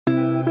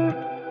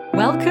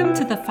Welcome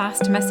to the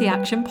Fast Messy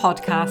Action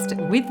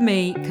podcast with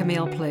me,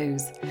 Camille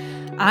Plews.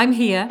 I'm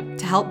here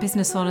to help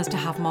business owners to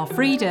have more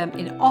freedom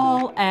in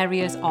all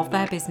areas of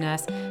their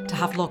business, to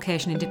have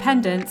location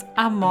independence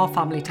and more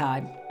family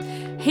time.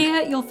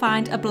 Here you'll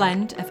find a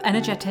blend of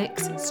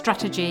energetics,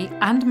 strategy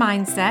and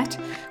mindset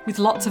with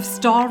lots of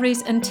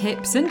stories and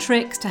tips and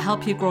tricks to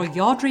help you grow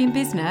your dream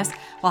business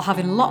while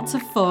having lots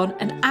of fun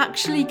and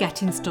actually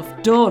getting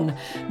stuff done,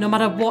 no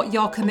matter what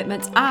your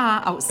commitments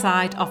are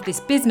outside of this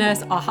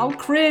business or how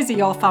crazy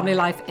your family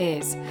life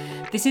is.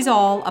 This is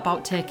all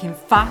about taking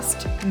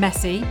fast,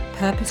 messy,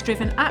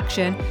 purpose-driven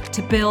action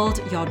to build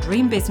your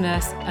dream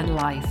business and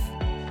life.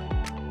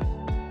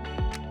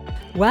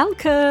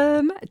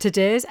 Welcome!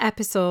 Today's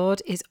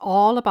episode is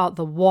all about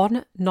the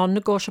one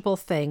non-negotiable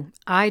thing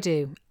I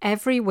do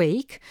every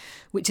week,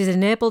 which has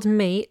enabled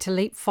me to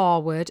leap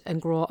forward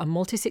and grow a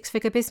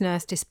multi-six-figure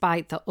business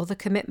despite the other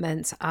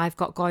commitments I've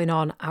got going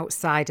on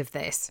outside of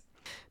this.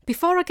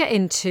 Before I get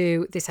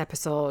into this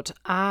episode,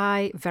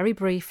 I very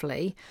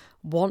briefly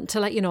want to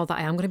let you know that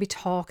I am going to be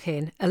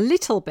talking a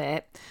little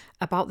bit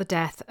about the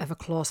death of a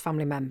close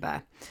family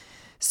member.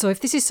 So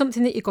if this is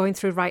something that you're going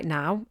through right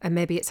now, and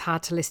maybe it's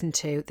hard to listen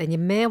to, then you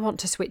may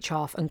want to switch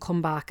off and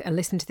come back and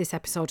listen to this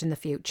episode in the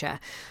future.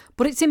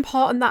 But it's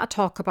important that I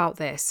talk about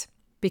this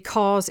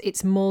because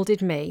it's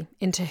moulded me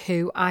into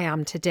who I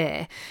am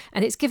today.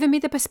 And it's given me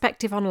the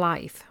perspective on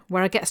life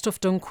where I get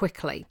stuff done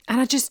quickly. And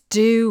I just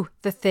do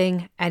the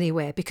thing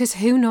anyway, because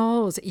who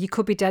knows, you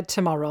could be dead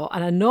tomorrow.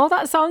 And I know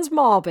that sounds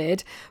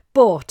morbid,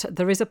 but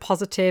there is a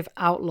positive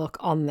outlook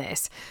on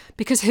this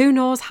because who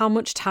knows how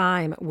much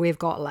time we've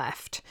got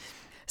left.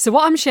 So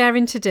what I'm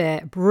sharing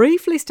today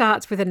briefly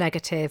starts with a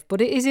negative,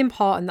 but it is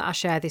important that I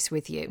share this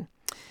with you.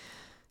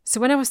 So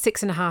when I was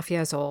 6.5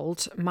 years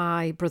old,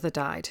 my brother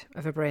died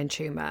of a brain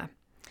tumour.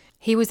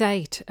 He was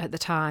 8 at the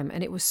time,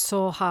 and it was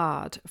so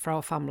hard for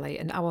our family,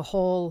 and our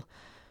whole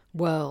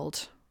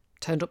world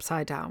turned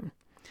upside down.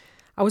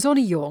 I was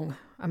only young,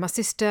 and my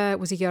sister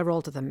was a year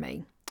older than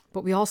me,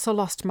 but we also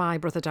lost my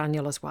brother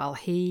Daniel as well.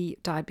 He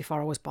died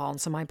before I was born,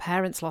 so my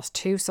parents lost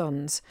 2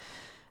 sons,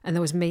 and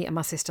there was me and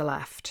my sister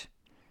left.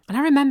 And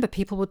I remember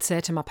people would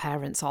say to my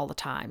parents all the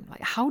time,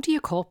 like, how do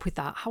you cope with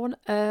that? How on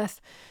earth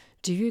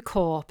do you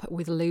cope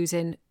with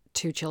losing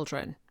 2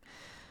 children?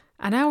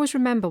 And I always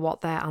remember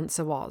what their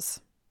answer was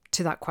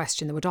to that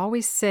question. They would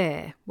always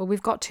say, well,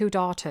 we've got 2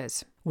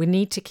 daughters. We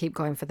need to keep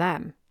going for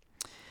them.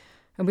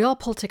 And we all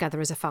pulled together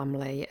as a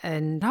family,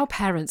 and our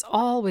parents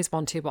always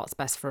wanted what's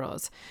best for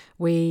us.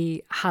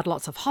 We had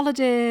lots of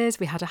holidays,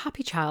 we had a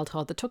happy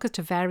childhood that took us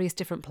to various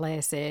different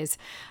places.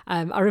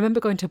 I remember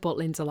going to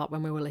Butlins a lot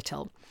when we were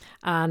little.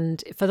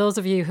 And for those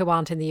of you who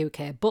aren't in the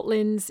UK,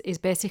 Butlins is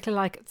basically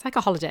it's like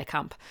a holiday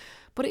camp,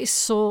 but it is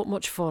so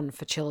much fun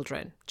for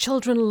children.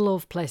 Children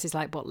love places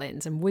like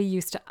Butlins, and we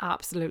used to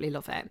absolutely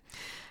love it.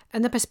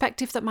 And the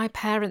perspective that my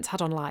parents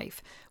had on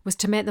life was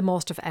to make the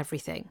most of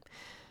everything.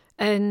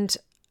 And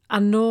I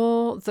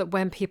know that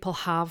when people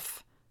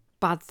have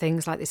bad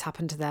things like this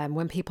happen to them,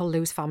 when people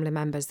lose family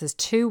members, there's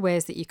 2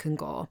 ways that you can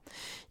go.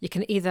 You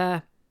can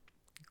either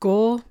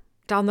go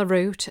down the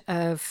route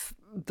of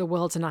the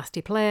world's a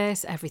nasty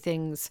place,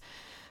 everything's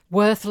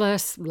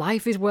worthless,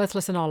 life is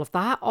worthless and all of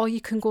that, or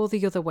you can go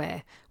the other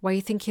way, where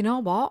you think, you know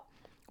what,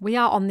 we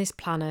are on this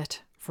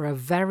planet for a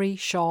very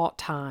short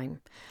time.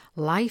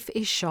 Life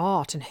is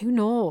short, and who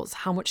knows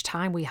how much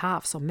time we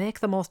have, so make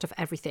the most of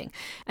everything.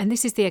 And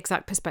this is the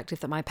exact perspective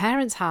that my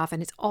parents have,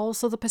 and it's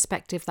also the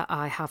perspective that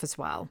I have as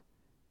well.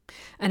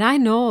 And I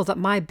know that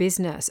my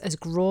business has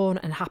grown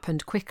and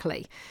happened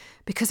quickly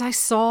because I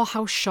saw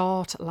how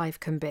short life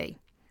can be.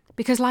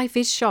 Because life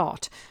is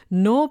short.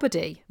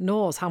 Nobody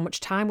knows how much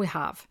time we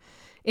have.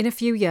 In a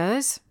few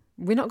years,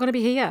 we're not going to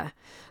be here.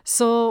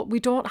 So we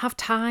don't have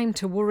time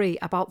to worry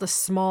about the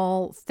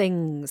small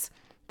things,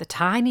 the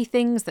tiny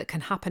things that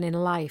can happen in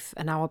life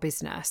and our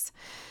business.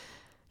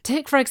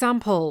 Take, for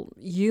example,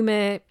 you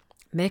may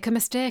make a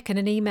mistake in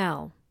an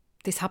email.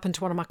 This happened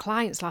to one of my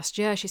clients last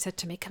year. She said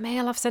to me,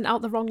 Camille, I've sent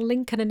out the wrong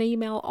link in an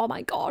email. Oh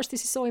my gosh,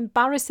 this is so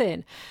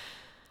embarrassing.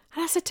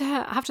 And I said to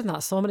her, I've done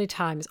that so many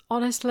times.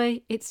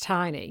 Honestly, it's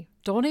tiny.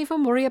 Don't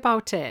even worry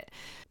about it.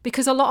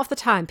 Because a lot of the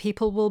time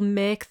people will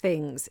make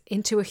things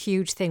into a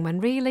huge thing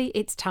when really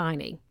it's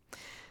tiny.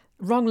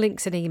 Wrong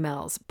links in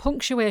emails,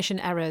 punctuation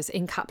errors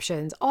in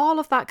captions, all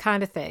of that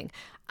kind of thing.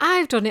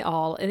 I've done it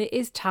all and it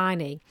is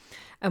tiny.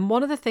 And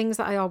one of the things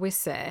that I always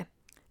say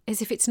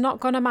is if it's not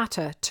going to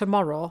matter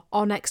tomorrow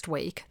or next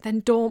week, then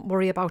don't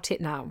worry about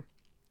it now.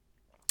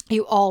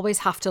 You always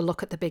have to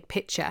look at the big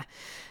picture.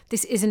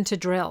 This isn't a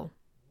drill.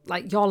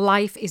 Like, your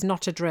life is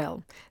not a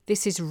drill.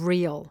 This is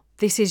real.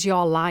 This is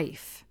your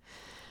life.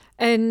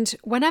 And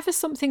whenever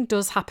something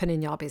does happen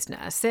in your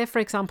business, say, for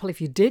example,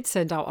 if you did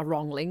send out a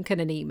wrong link in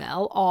an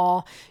email,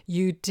 or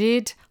you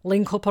did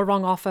link up a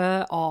wrong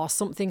offer, or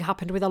something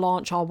happened with a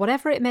launch, or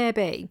whatever it may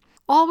be,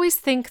 always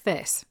think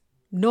this.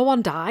 No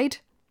one died.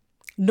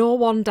 No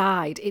one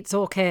died. It's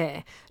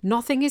okay.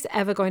 Nothing is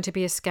ever going to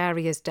be as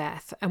scary as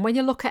death. And when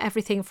you look at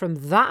everything from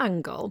that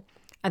angle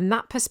and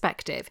that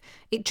perspective,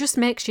 it just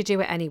makes you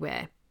do it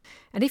anyway.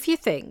 And if you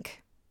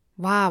think,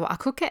 wow, I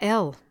could get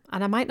ill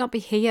and I might not be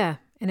here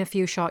in a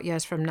few short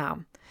years from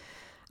now,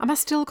 am I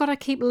still got to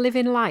keep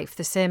living life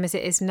the same as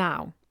it is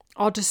now?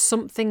 Or does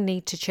something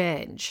need to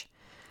change?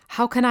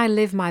 How can I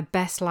live my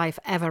best life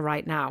ever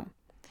right now?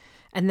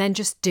 And then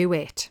just do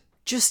it.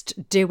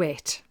 Just do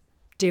it.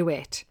 Do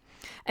it.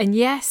 And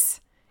yes,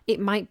 it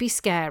might be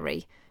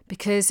scary,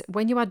 because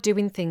when you are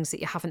doing things that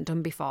you haven't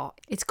done before,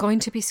 it's going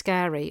to be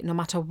scary no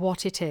matter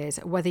what it is,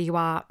 whether you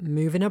are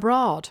moving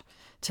abroad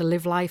to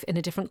live life in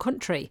a different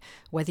country,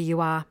 whether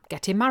you are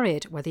getting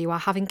married, whether you are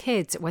having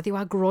kids, whether you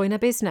are growing a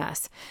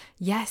business.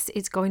 Yes,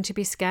 it's going to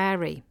be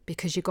scary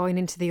because you're going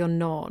into the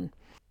unknown.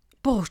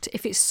 But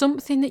if it's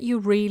something that you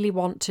really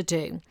want to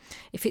do,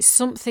 if it's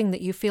something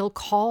that you feel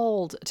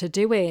called to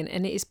doing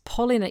and it is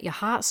pulling at your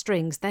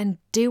heartstrings, then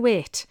do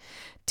it.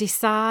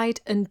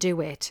 Decide and do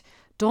it.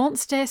 Don't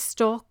stay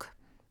stuck.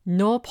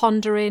 No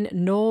pondering,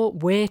 no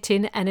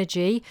waiting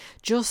energy.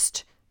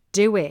 Just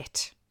do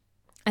it.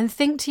 And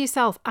think to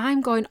yourself, I'm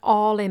going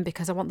all in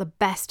because I want the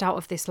best out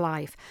of this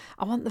life.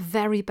 I want the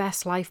very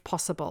best life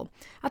possible.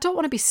 I don't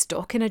want to be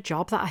stuck in a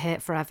job that I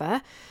hate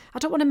forever. I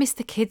don't want to miss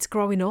the kids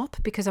growing up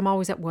because I'm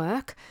always at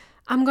work.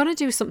 I'm going to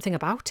do something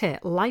about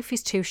it. Life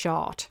is too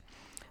short.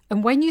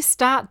 And when you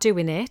start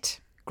doing it,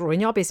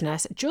 growing your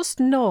business, just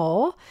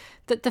know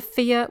that the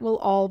fear will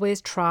always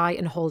try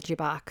and hold you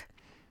back.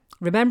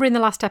 Remember in the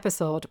last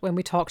episode when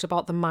we talked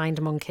about the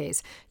mind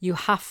monkeys, you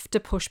have to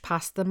push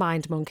past the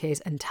mind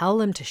monkeys and tell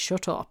them to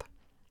shut up.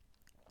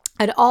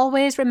 And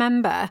always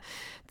remember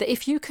that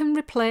if you can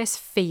replace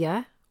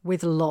fear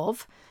with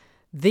love,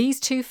 these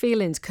two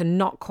feelings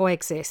cannot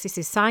coexist. This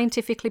is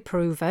scientifically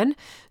proven.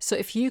 So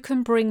if you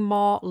can bring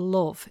more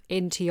love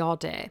into your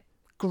day,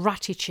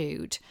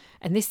 gratitude,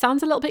 and this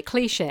sounds a little bit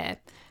cliche,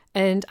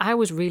 and I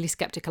was really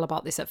skeptical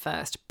about this at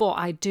first, but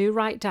I do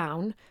write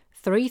down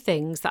 3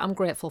 things that I'm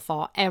grateful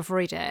for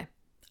every day.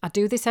 I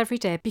do this every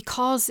day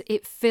because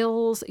it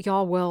fills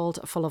your world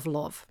full of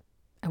love.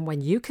 And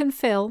when you can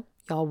fill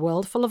your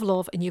world full of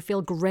love and you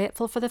feel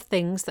grateful for the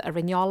things that are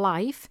in your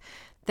life,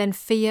 then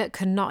fear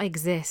cannot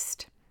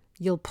exist.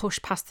 You'll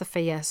push past the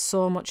fear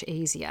so much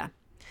easier.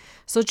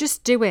 So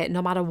just do it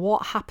no matter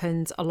what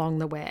happens along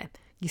the way.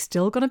 You're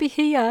still going to be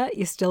here.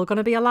 You're still going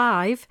to be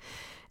alive.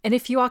 And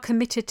if you are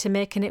committed to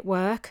making it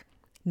work,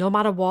 no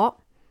matter what,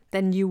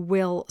 then you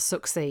will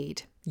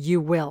succeed.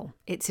 You will.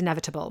 It's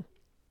inevitable.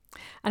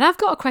 And I've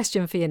got a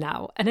question for you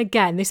now. And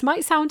again, this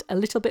might sound a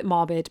little bit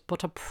morbid,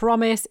 but I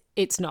promise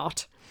it's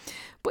not.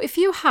 But if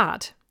you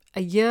had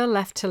a year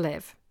left to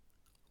live,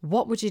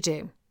 what would you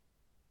do?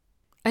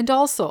 And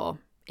also,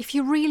 if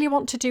you really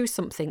want to do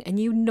something and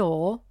you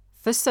know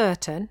for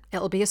certain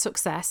it'll be a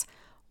success,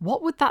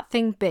 what would that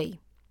thing be?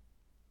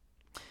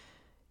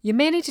 You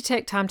may need to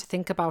take time to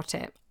think about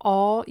it,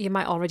 or you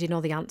might already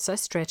know the answer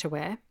straight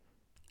away.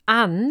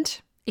 And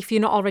if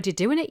you're not already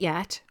doing it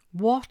yet,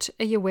 what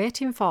are you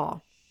waiting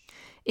for?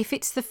 If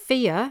it's the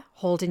fear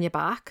holding you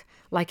back,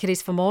 like it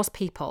is for most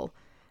people,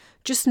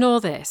 just know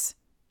this.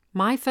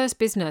 My first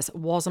business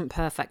wasn't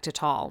perfect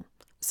at all,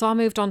 so I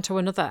moved on to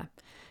another.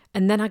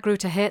 And then I grew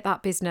to hate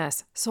that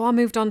business, so I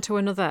moved on to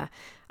another.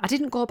 I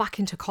didn't go back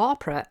into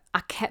corporate.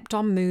 I kept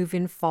on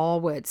moving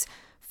forwards,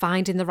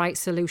 finding the right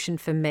solution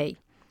for me.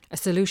 A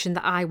solution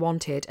that I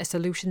wanted, a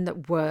solution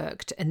that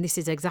worked. And this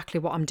is exactly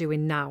what I'm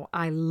doing now.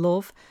 I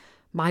love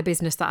my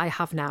business that I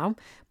have now,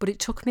 but it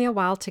took me a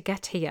while to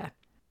get here.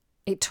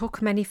 It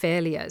took many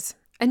failures.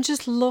 And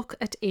just look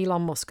at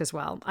Elon Musk as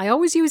well. I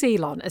always use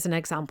Elon as an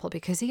example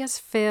because he has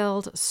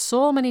failed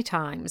so many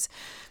times,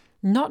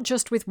 not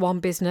just with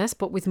one business,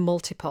 but with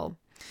multiple.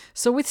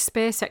 So with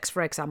SpaceX,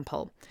 for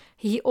example,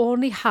 he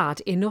only had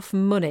enough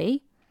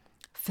money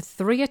for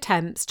 3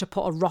 attempts to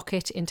put a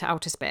rocket into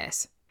outer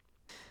space.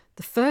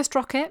 The first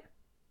rocket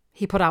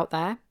he put out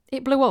there,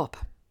 it blew up.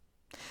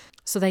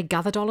 So they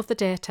gathered all of the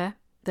data.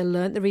 They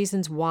learnt the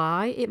reasons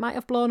why it might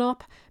have blown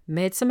up,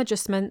 made some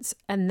adjustments,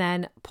 and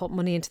then put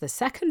money into the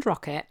second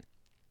rocket.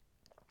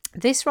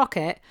 This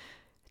rocket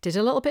did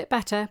a little bit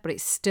better, but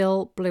it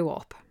still blew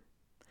up.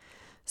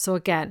 So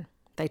again,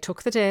 they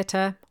took the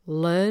data,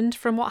 learned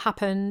from what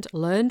happened,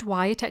 learned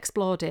why it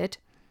exploded,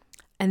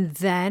 and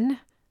then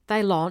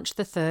they launched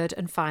the third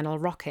and final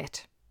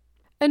rocket.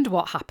 And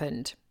what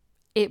happened?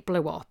 It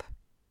blew up.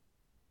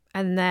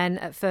 And then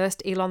at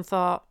first Elon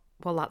thought,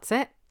 well, that's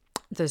it.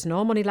 There's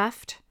no money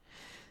left.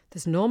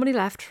 There's no money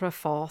left for a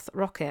 4th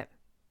rocket.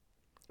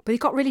 But he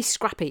got really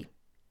scrappy.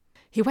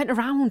 He went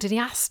around and he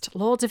asked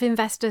loads of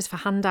investors for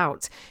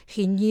handouts.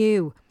 He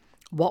knew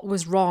what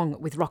was wrong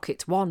with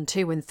rockets 1,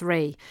 2 and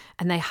 3.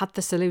 And they had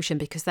the solution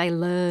because they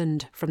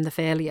learned from the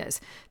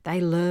failures.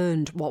 They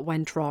learned what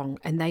went wrong.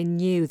 And they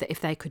knew that if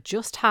they could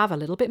just have a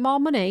little bit more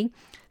money,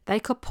 they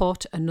could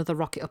put another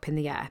rocket up in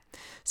the air.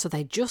 So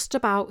they just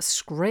about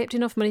scraped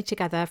enough money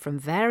together from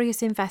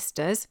various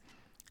investors,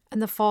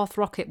 and the 4th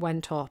rocket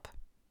went up.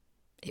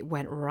 It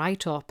went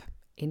right up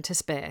into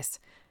space,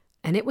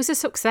 and it was a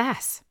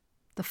success.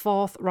 The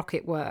 4th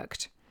rocket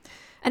worked.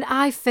 And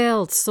I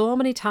failed so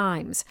many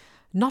times,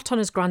 not on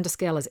as grand a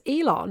scale as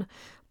Elon,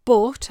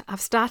 But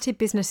I've started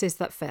businesses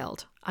that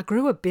failed. I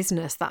grew a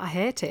business that I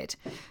hated.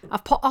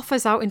 I've put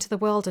offers out into the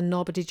world and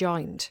nobody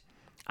joined.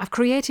 I've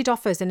created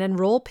offers and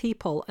enrolled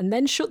people and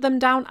then shut them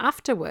down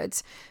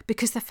afterwards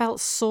because they felt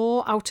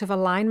so out of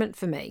alignment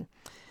for me.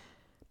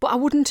 But I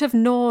wouldn't have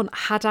known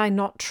had I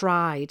not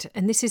tried.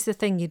 And this is the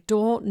thing, you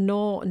don't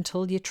know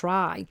until you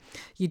try.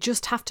 You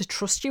just have to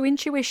trust your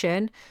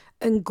intuition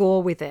and go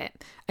with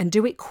it and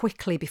do it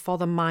quickly before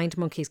the mind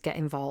monkeys get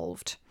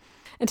involved.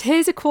 And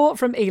here's a quote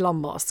from Elon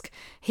Musk.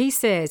 He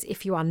says,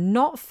 if you are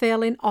not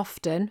failing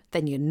often,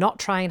 then you're not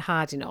trying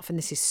hard enough. And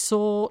this is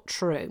so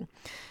true.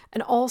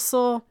 And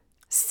also,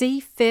 see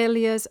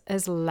failures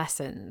as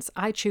lessons.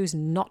 I choose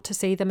not to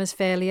see them as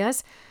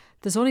failures.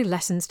 There's only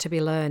lessons to be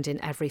learned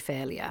in every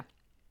failure.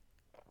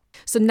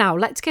 So now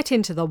let's get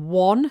into the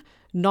one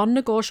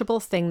non-negotiable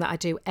thing that I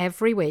do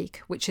every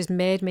week, which has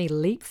made me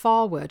leap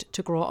forward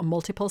to grow a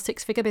multiple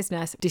six-figure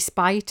business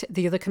despite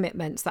the other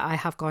commitments that I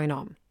have going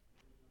on.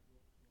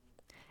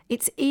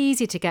 It's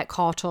easy to get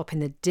caught up in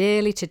the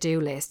daily to-do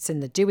lists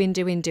and the doing,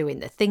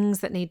 the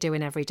things that need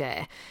doing every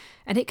day.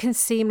 And it can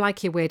seem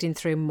like you're wading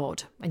through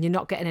mud and you're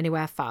not getting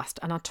anywhere fast.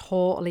 And I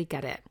totally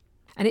get it.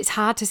 And it's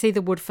hard to see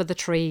the wood for the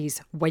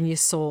trees when you're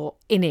so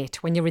in it,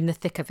 when you're in the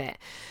thick of it.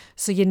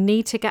 So you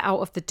need to get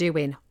out of the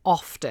doing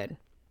often.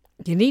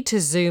 You need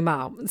to zoom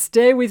out.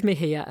 Stay with me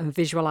here and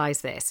visualize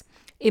this.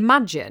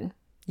 Imagine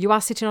you are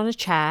sitting on a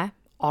chair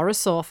or a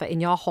sofa in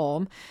your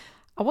home.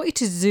 I want you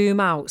to zoom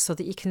out so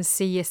that you can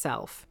see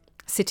yourself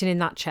sitting in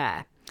that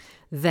chair.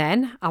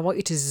 Then I want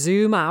you to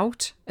zoom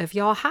out of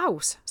your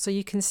house so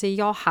you can see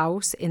your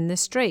house in the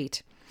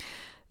street.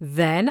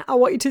 Then I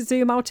want you to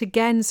zoom out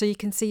again so you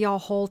can see your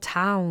whole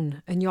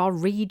town and your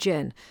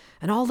region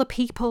and all the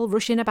people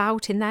rushing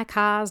about in their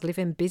cars,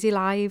 living busy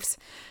lives.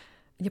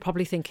 And you're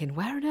probably thinking,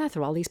 where on earth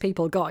are all these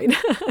people going?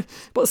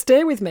 But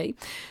stay with me.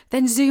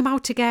 Then zoom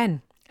out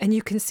again and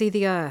you can see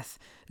the earth.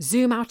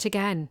 Zoom out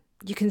again.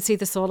 You can see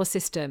the solar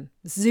system.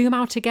 Zoom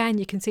out again,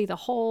 you can see the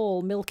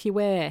whole Milky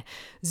Way.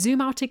 Zoom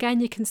out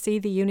again, you can see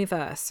the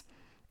universe.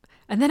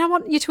 And then I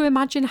want you to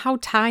imagine how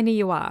tiny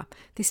you are.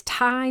 This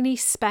tiny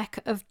speck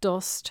of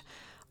dust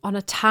on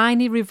a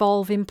tiny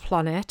revolving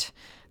planet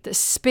that's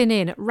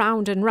spinning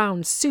round and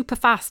round super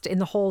fast in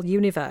the whole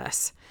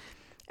universe.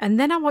 And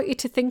then I want you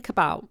to think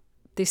about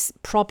this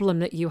problem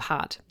that you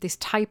had, this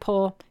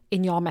typo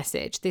in your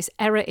message, this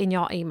error in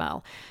your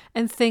email,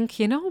 and think,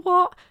 you know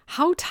what?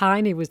 How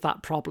tiny was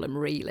that problem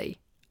really?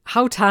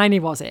 How tiny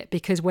was it?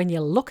 Because when you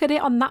look at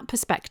it on that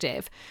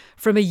perspective,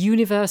 from a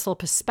universal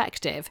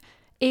perspective,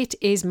 it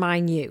is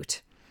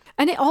minute.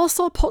 And it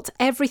also puts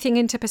everything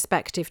into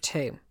perspective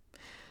too.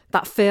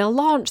 That fail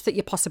launch that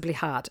you possibly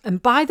had.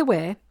 And by the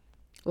way,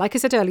 like I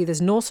said earlier,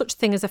 there's no such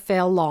thing as a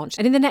fail launch.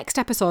 And in the next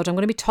episode, I'm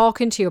going to be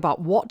talking to you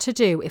about what to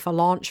do if a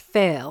launch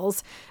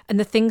fails and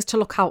the things to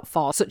look out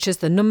for, such as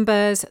the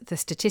numbers, the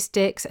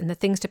statistics, and the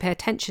things to pay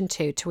attention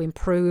to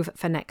improve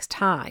for next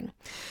time.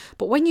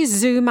 But when you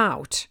zoom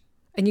out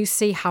and you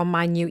see how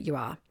minute you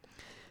are,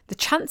 the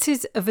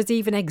chances of us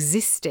even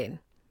existing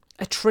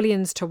are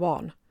trillions to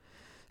one.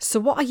 So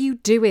what are you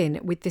doing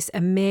with this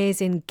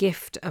amazing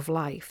gift of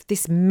life,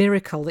 this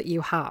miracle that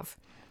you have?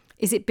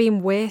 Is it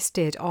being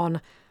wasted on,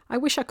 I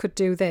wish I could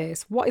do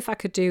this, what if I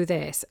could do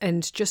this,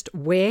 and just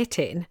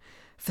waiting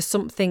for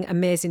something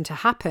amazing to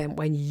happen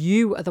when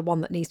you are the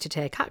one that needs to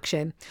take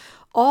action?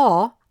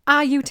 Or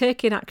are you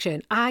taking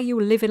action? Are you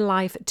living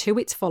life to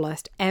its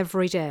fullest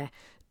every day,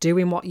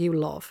 doing what you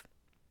love?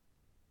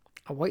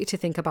 I want you to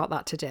think about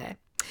that today.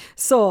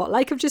 So,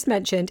 like I've just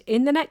mentioned,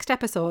 in the next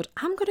episode,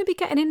 I'm going to be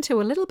getting into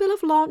a little bit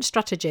of launch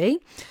strategy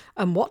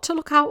and what to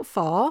look out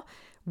for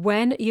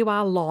when you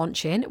are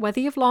launching, whether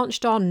you've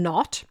launched or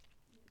not.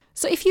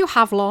 So if you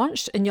have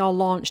launched and your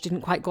launch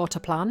didn't quite go to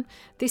plan,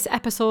 this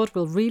episode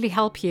will really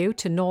help you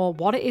to know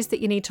what it is that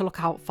you need to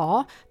look out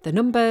for, the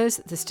numbers,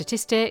 the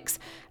statistics,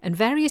 and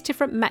various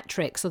different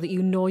metrics so that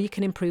you know you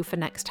can improve for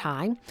next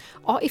time.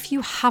 Or if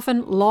you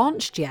haven't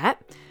launched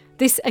yet,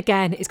 this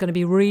again is going to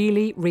be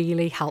really,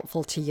 really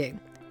helpful to you.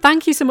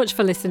 Thank you so much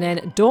for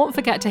listening. Don't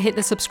forget to hit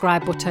the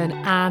subscribe button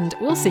and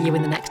we'll see you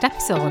in the next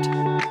episode.